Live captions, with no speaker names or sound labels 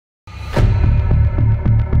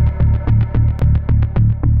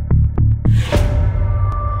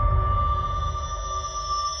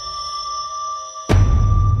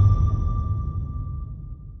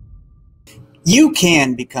You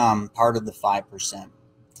can become part of the 5%.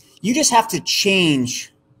 You just have to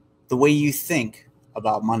change the way you think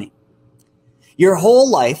about money. Your whole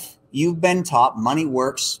life, you've been taught money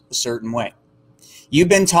works a certain way. You've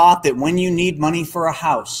been taught that when you need money for a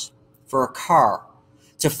house, for a car,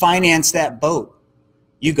 to finance that boat,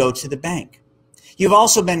 you go to the bank. You've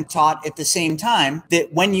also been taught at the same time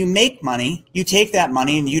that when you make money, you take that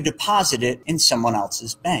money and you deposit it in someone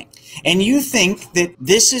else's bank. And you think that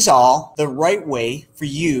this is all the right way for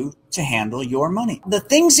you to handle your money. The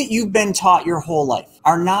things that you've been taught your whole life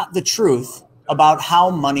are not the truth about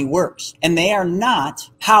how money works. And they are not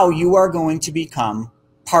how you are going to become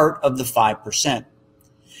part of the 5%.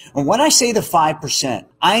 And when I say the 5%,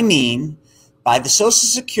 I mean by the Social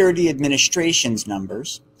Security Administration's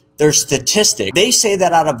numbers, their statistic, they say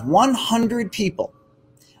that out of 100 people,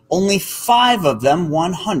 only 5 of them,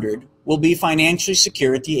 100, will be financially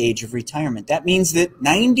secure at the age of retirement. That means that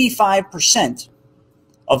 95%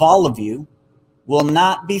 of all of you will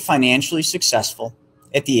not be financially successful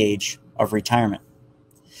at the age of retirement.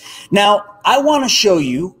 Now, I want to show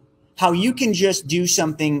you how you can just do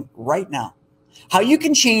something right now, how you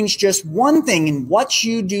can change just one thing in what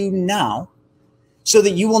you do now so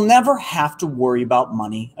that you will never have to worry about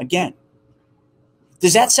money again.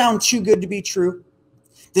 Does that sound too good to be true?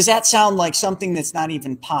 Does that sound like something that's not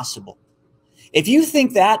even possible? If you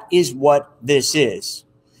think that is what this is,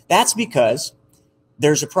 that's because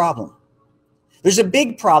there's a problem. There's a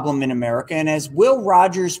big problem in America, and as Will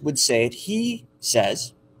Rogers would say it, he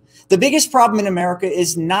says, the biggest problem in America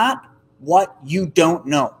is not what you don't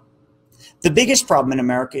know. The biggest problem in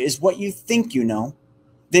America is what you think you know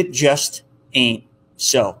that just ain't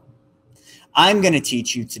so. I'm going to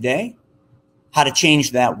teach you today how to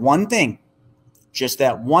change that one thing, just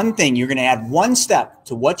that one thing. You're going to add one step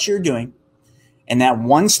to what you're doing, and that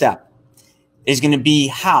one step is going to be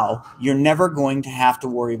how you're never going to have to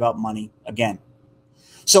worry about money again.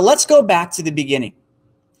 So let's go back to the beginning.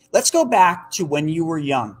 Let's go back to when you were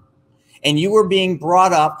young and you were being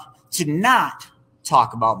brought up to not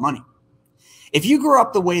talk about money. If you grew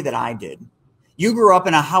up the way that I did, you grew up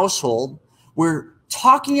in a household where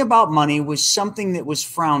talking about money was something that was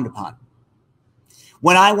frowned upon.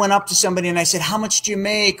 When I went up to somebody and I said, how much do you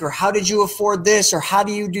make? Or how did you afford this? Or how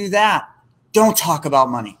do you do that? Don't talk about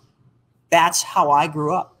money. That's how I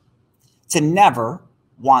grew up, to never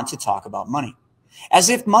want to talk about money. As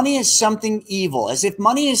if money is something evil, as if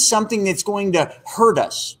money is something that's going to hurt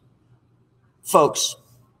us. Folks,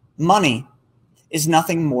 money is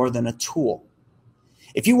nothing more than a tool.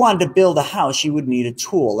 If you wanted to build a house, you would need a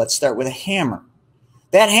tool. Let's start with a hammer.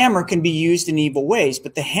 That hammer can be used in evil ways,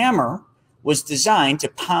 but the hammer was designed to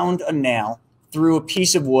pound a nail through a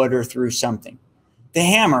piece of wood or through something. The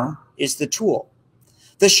hammer is the tool.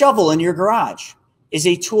 The shovel in your garage is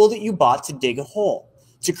a tool that you bought to dig a hole,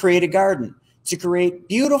 to create a garden, to create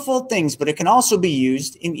beautiful things, but it can also be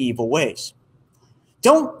used in evil ways.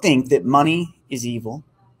 Don't think that money is evil.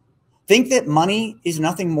 Think that money is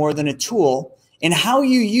nothing more than a tool, and how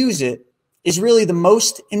you use it is really the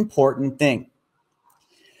most important thing.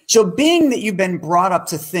 So being that you've been brought up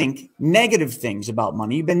to think negative things about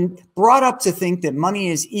money, you've been brought up to think that money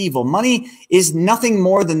is evil. Money is nothing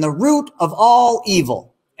more than the root of all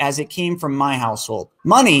evil, as it came from my household.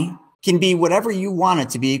 Money can be whatever you want it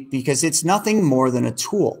to be because it's nothing more than a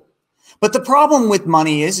tool. But the problem with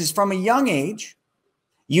money is from a young age,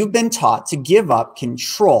 you've been taught to give up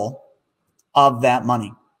control of that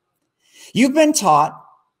money. You've been taught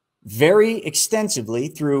very extensively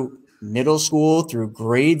through middle school, through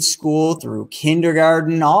grade school, through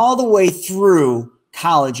kindergarten, all the way through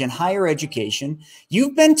college and higher education.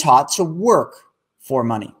 You've been taught to work for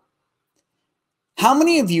money. How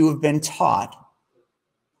many of you have been taught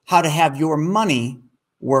how to have your money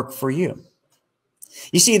work for you?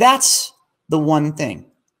 You see, that's the one thing.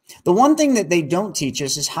 The one thing that they don't teach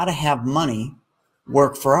us is how to have money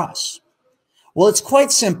work for us. Well, it's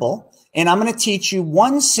quite simple, and I'm going to teach you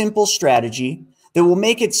one simple strategy that will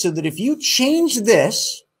make it so that if you change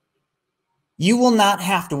this, you will not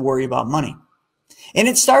have to worry about money. And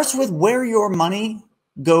it starts with where your money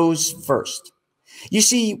goes first. You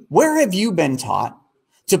see, where have you been taught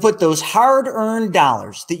to put those hard-earned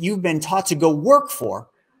dollars that you've been taught to go work for?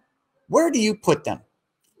 Where do you put them?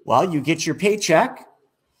 Well, you get your paycheck,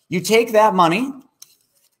 you take that money,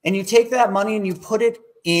 and you put it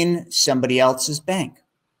in somebody else's bank.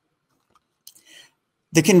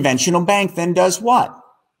 The conventional bank then does what?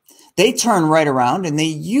 They turn right around and they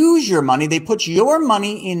use your money. They put your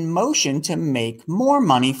money in motion to make more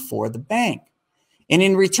money for the bank. And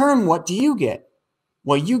in return, what do you get?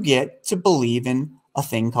 Well, you get to believe in a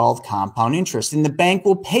thing called compound interest. And the bank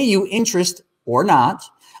will pay you interest or not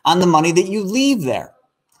on the money that you leave there.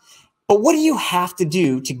 But what do you have to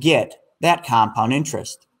do to get that compound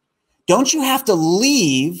interest? Don't you have to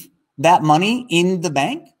leave that money in the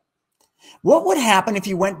bank? What would happen if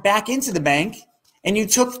you went back into the bank and you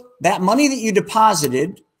took that money that you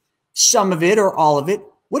deposited, some of it or all of it?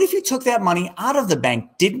 What if you took that money out of the bank?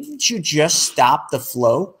 Didn't you just stop the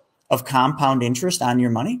flow of compound interest on your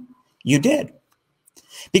money? You did.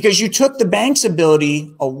 Because you took the bank's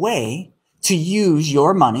ability away to use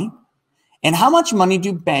your money. And how much money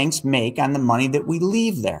do banks make on the money that we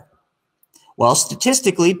leave there? Well,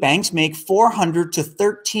 statistically, banks make 400 to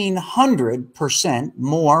 1,300%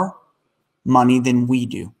 more money than we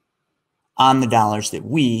do on the dollars that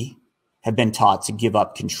we have been taught to give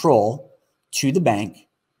up control to the bank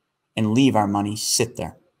and leave our money sit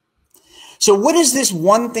there. So what is this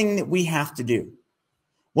one thing that we have to do?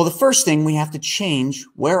 Well, the first thing, we have to change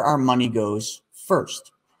where our money goes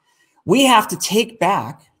first. We have to take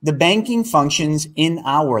back the banking functions in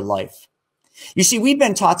our life. You see, we've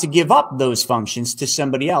been taught to give up those functions to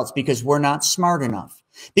somebody else because we're not smart enough,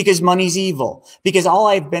 because money's evil, because all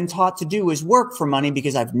I've been taught to do is work for money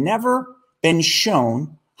because I've never been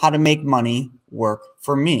shown how to make money work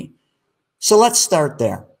for me. So let's start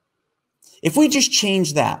there. If we just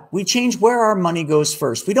change that, we change where our money goes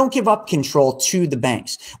first. We don't give up control to the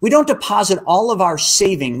banks. We don't deposit all of our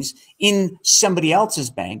savings in somebody else's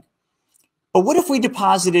bank. But what if we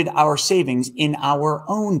deposited our savings in our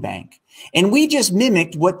own bank? And we just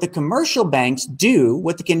mimicked what the commercial banks do,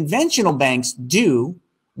 what the conventional banks do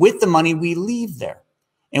with the money we leave there.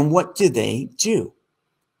 And what do they do?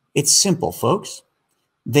 It's simple, folks.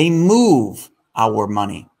 They move our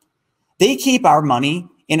money. They keep our money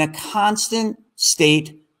in a constant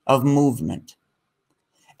state of movement.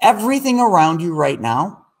 Everything around you right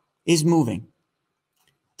now is moving.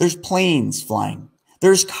 There's planes flying.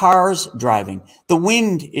 There's cars driving. The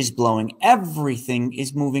wind is blowing. Everything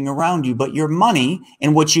is moving around you, but your money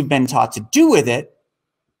and what you've been taught to do with it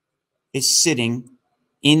is sitting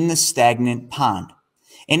in the stagnant pond.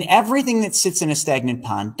 And everything that sits in a stagnant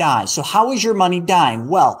pond dies. So how is your money dying?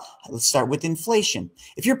 Well, let's start with inflation.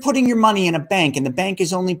 If you're putting your money in a bank and the bank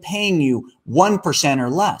is only paying you 1% or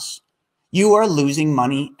less, you are losing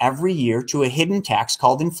money every year to a hidden tax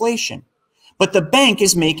called inflation. But the bank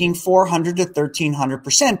is making 400 to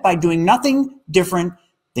 1,300% by doing nothing different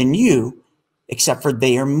than you, except for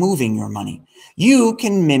they are moving your money. You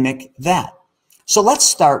can mimic that. So let's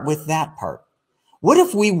start with that part. What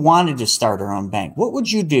if we wanted to start our own bank? What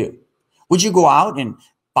would you do? Would you go out and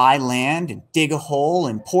buy land and dig a hole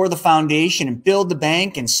and pour the foundation and build the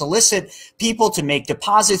bank and solicit people to make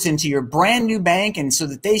deposits into your brand new bank and so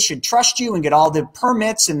that they should trust you and get all the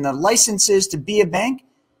permits and the licenses to be a bank?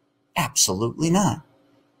 Absolutely not.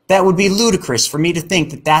 That would be ludicrous for me to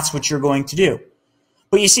think that that's what you're going to do.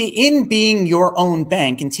 But you see, in being your own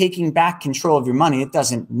bank and taking back control of your money, it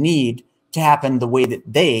doesn't need to happen the way that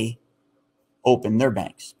they open their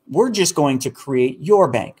banks. We're just going to create your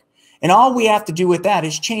bank. And all we have to do with that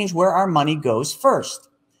is change where our money goes first.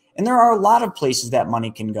 And there are a lot of places that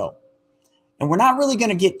money can go. And we're not really going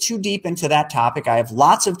to get too deep into that topic. I have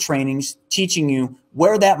lots of trainings teaching you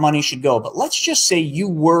where that money should go. But let's just say you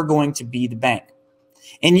were going to be the bank.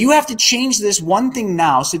 And you have to change this one thing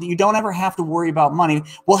now so that you don't ever have to worry about money.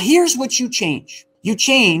 Well, here's what you change. You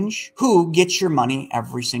change who gets your money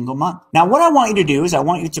every single month. Now, what I want you to do is I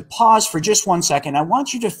want you to pause for just 1 second. I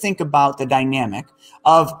want you to think about the dynamic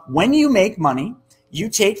of when you make money, you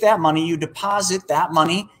take that money, you deposit that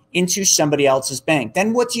money into somebody else's bank.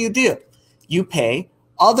 Then what do? You pay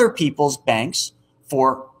other people's banks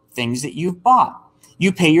for things that you've bought.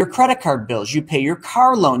 You pay your credit card bills. You pay your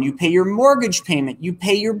car loan. You pay your mortgage payment. You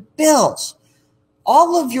pay your bills.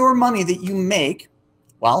 All of your money that you make,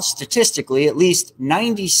 well, statistically, at least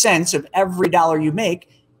 90 cents of every dollar you make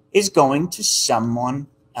is going to someone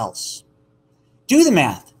else. Do the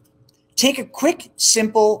math. Take a quick,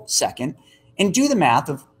 simple second and do the math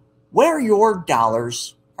of where your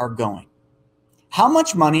dollars are going. How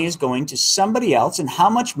much money is going to somebody else and how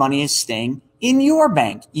much money is staying in your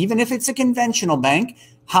bank? Even if it's a conventional bank,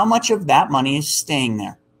 how much of that money is staying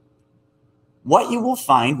there? What you will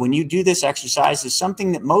find when you do this exercise is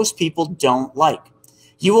something that most people don't like.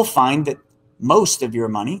 You will find that most of your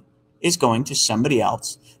money is going to somebody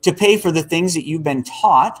else to pay for the things that you've been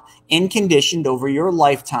taught and conditioned over your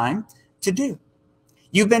lifetime to do.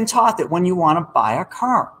 You've been taught that when you want to buy a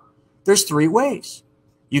car, there's 3 ways.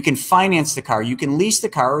 You can finance the car, you can lease the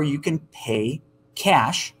car, or you can pay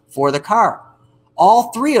cash for the car.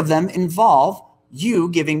 All 3 of them involve you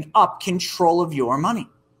giving up control of your money.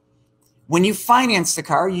 When you finance the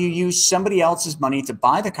car, you use somebody else's money to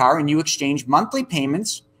buy the car, and you exchange monthly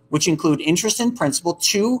payments, which include interest and principal,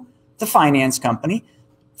 to the finance company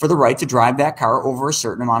for the right to drive that car over a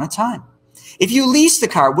certain amount of time. If you lease the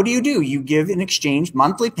car, what do? You give in exchange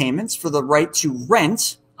monthly payments for the right to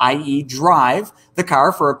rent, i.e. drive the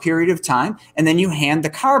car for a period of time, and then you hand the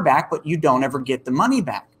car back, but you don't ever get the money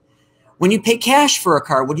back. When you pay cash for a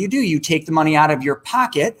car, what do? You take the money out of your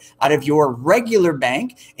pocket, out of your regular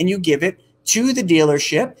bank, and you give it to the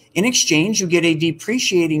dealership. In exchange, you get a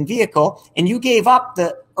depreciating vehicle, and you gave up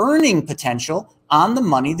the earning potential on the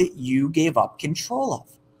money that you gave up control of.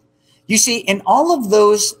 You see, in all of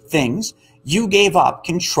those things, you gave up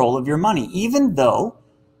control of your money, even though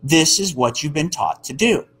this is what you've been taught to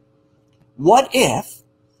do. What if,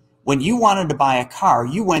 when you wanted to buy a car,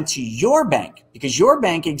 you went to your bank, because your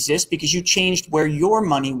bank exists because you changed where your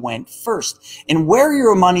money went first. And where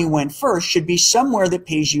your money went first should be somewhere that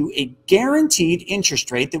pays you a guaranteed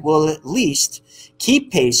interest rate that will at least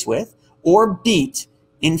keep pace with or beat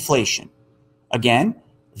inflation. Again,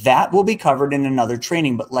 that will be covered in another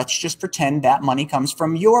training, but let's just pretend that money comes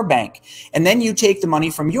from your bank. And then you take the money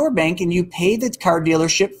from your bank and you pay the car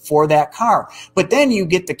dealership for that car. But then you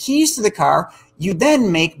get the keys to the car. You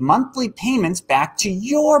then make monthly payments back to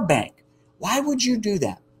your bank. Why would you do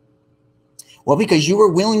that? Well, because you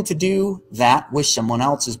were willing to do that with someone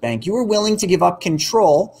else's bank. You were willing to give up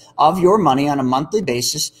control of your money on a monthly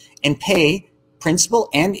basis and pay principal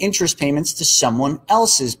and interest payments to someone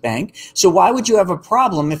else's bank. So why would you have a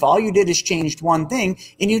problem if all you did is changed one thing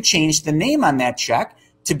and you changed the name on that check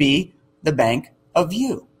to be the bank of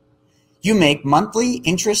you? You make monthly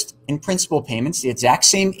interest and principal payments, the exact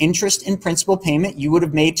same interest and principal payment you would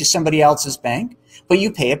have made to somebody else's bank, but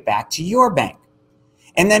you pay it back to your bank.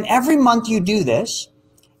 And then every month you do this,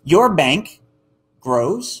 your bank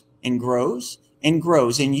grows and grows and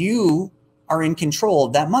grows, and you are in control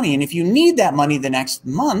of that money. And if you need that money the next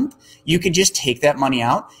month, you could just take that money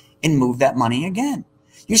out and move that money again.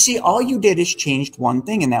 You see, all you did is changed one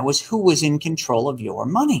thing, and that was who was in control of your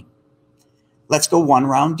money. Let's go one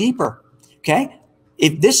round deeper. Okay?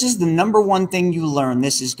 If this is the number one thing you learn,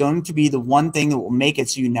 this is going to be the one thing that will make it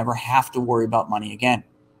so you never have to worry about money again.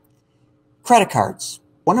 Credit cards.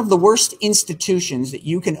 One of the worst institutions that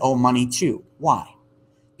you can owe money to. Why?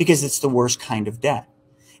 Because it's the worst kind of debt.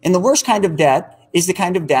 And the worst kind of debt is the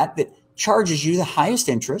kind of debt that charges you the highest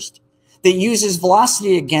interest, that uses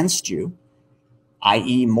velocity against you,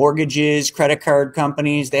 i.e. mortgages, credit card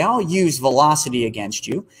companies, they all use velocity against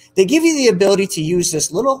you. They give you the ability to use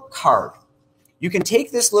this little card. You can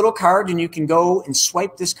take this little card and you can go and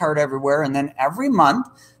swipe this card everywhere, and then every month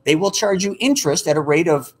they will charge you interest at a rate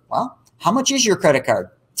of, well, how much is your credit card?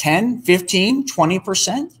 10, 15,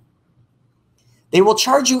 20%? They will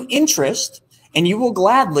charge you interest, and you will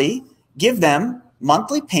gladly give them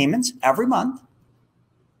monthly payments every month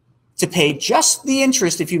to pay just the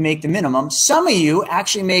interest if you make the minimum. Some of you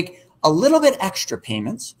actually make a little bit extra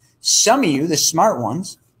payments. Some of you, the smart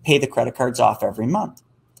ones, pay the credit cards off every month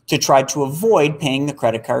to try to avoid paying the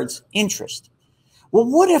credit card's interest. Well,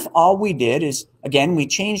 what if all we did is, again, we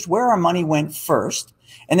changed where our money went first,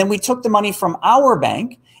 and then we took the money from our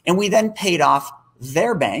bank and we then paid off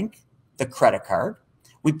their bank, the credit card.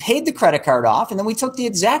 We paid the credit card off, and then we took the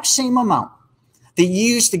exact same amount that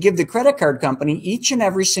you used to give the credit card company each and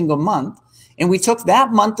every single month, and we took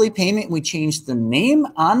that monthly payment and we changed the name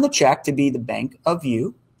on the check to be the bank of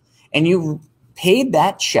you, and you paid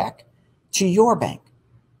that check to your bank.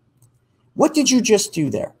 What did you just do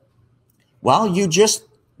there? Well, you just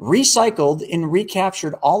recycled and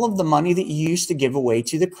recaptured all of the money that you used to give away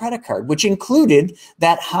to the credit card, which included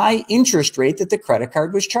that high interest rate that the credit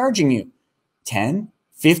card was charging you. 10,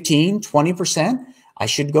 15, 20%. I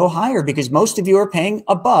should go higher because most of you are paying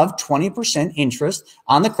above 20% interest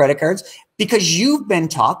on the credit cards because you've been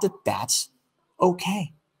taught that that's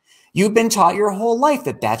okay. You've been taught your whole life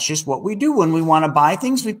that that's just what we do. When we want to buy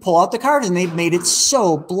things, we pull out the card, and they've made it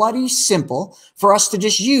so bloody simple for us to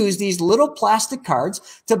just use these little plastic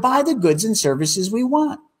cards to buy the goods and services we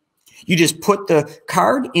want. You just put the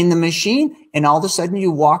card in the machine, and all of a sudden you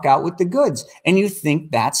walk out with the goods, and you think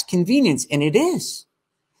that's convenience, and it is.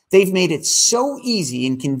 They've made it so easy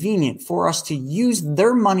and convenient for us to use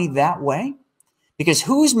their money that way, because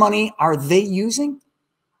whose money are they using?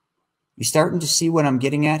 You starting to see what I'm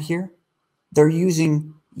getting at here? They're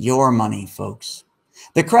using your money, folks.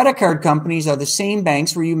 The credit card companies are the same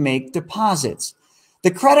banks where you make deposits.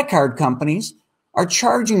 The credit card companies are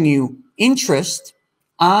charging you interest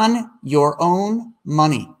on your own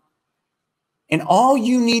money. And all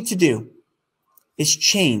you need to do is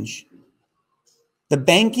change the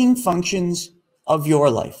banking functions of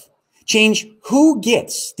your life. Change who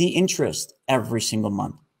gets the interest every single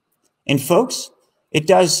month. And folks, it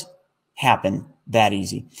does happen that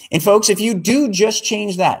easy. And folks, if you do just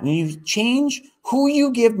change that and you change who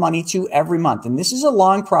you give money to every month, and this is a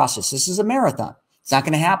long process, this is a marathon. It's not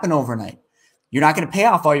going to happen overnight. You're not going to pay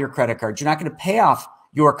off all your credit cards. You're not going to pay off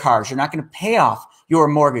your cars. You're not going to pay off your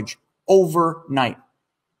mortgage overnight.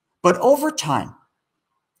 But over time,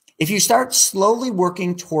 if you start slowly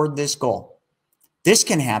working toward this goal, this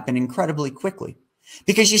can happen incredibly quickly.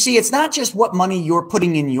 Because you see, it's not just what money you're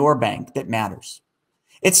putting in your bank that matters.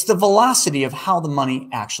 It's the velocity of how the money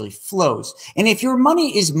actually flows. And if your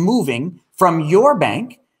money is moving from your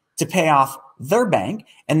bank to pay off their bank,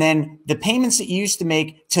 and then the payments that you used to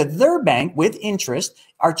make to their bank with interest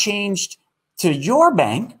are changed to your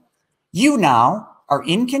bank, you now are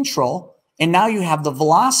in control, and now you have the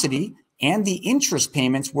velocity and the interest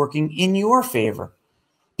payments working in your favor,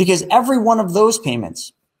 because every one of those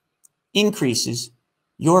payments increases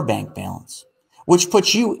your bank balance, which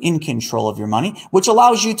puts you in control of your money, which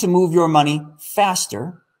allows you to move your money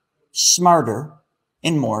faster, smarter,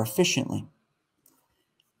 and more efficiently.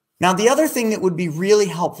 Now, the other thing that would be really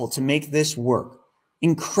helpful to make this work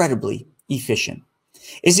incredibly efficient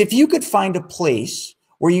is if you could find a place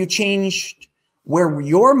where you changed where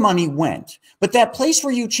your money went, but that place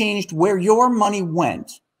where you changed where your money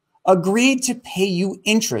went agreed to pay you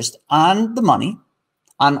interest on the money,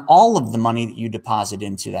 on all of the money that you deposit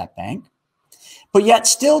into that bank, but yet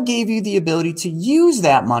still gave you the ability to use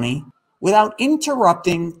that money without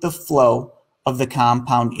interrupting the flow of the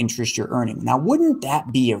compound interest you're earning. Now, wouldn't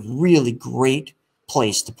that be a really great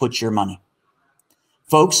place to put your money?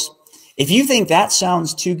 Folks, if you think that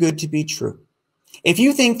sounds too good to be true, if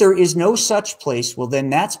you think there is no such place, well,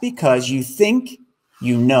 then that's because you think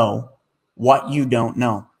you know what you don't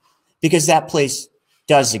know, because that place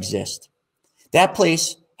does exist. That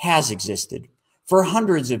place has existed for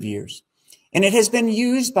hundreds of years, and it has been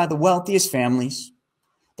used by the wealthiest families,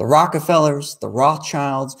 the Rockefellers, the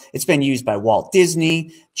Rothschilds. It's been used by Walt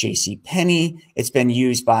Disney, J.C. Penney. It's been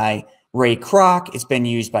used by Ray Kroc. It's been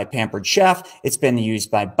used by Pampered Chef. It's been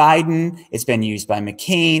used by Biden. It's been used by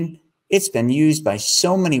McCain. It's been used by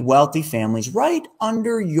so many wealthy families right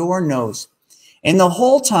under your nose. And the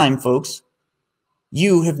whole time, folks,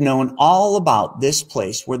 you have known all about this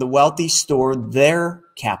place where the wealthy store their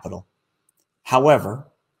capital. However,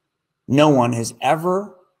 no one has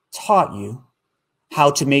ever taught you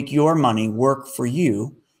how to make your money work for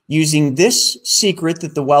you using this secret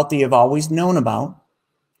that the wealthy have always known about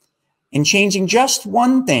and changing just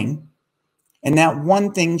one thing, and that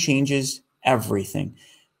one thing changes everything.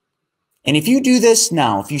 And if you do this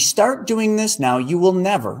now, if you start doing this now, you will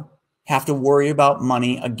never have to worry about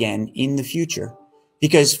money again in the future.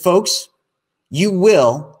 Because, folks, you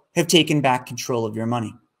will have taken back control of your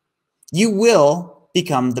money. You will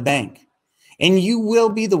become the bank. And you will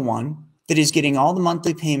be the one that is getting all the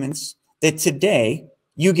monthly payments that today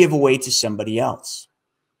you give away to somebody else.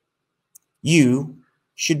 You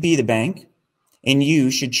should be the bank, and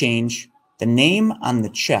you should change the name on the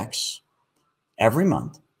checks every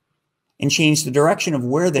month and change the direction of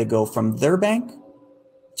where they go from their bank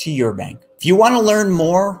to your bank. If you want to learn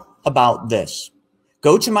more about this,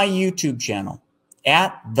 go to my YouTube channel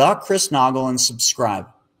at The Chris Naugle and subscribe.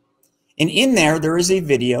 And in there is a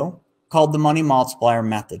video called The Money Multiplier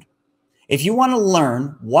Method. If you want to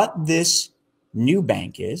learn what this new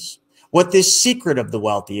bank is, what this secret of the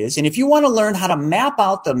wealthy is, and if you want to learn how to map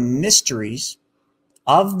out the mysteries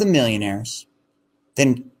of the millionaires,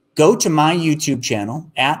 then go to my YouTube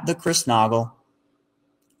channel at The Chris Naugle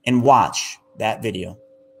and watch that video.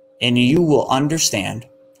 And you will understand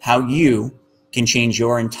how you can change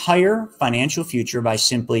your entire financial future by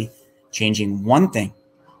simply changing one thing,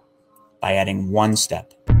 by adding one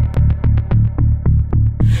step.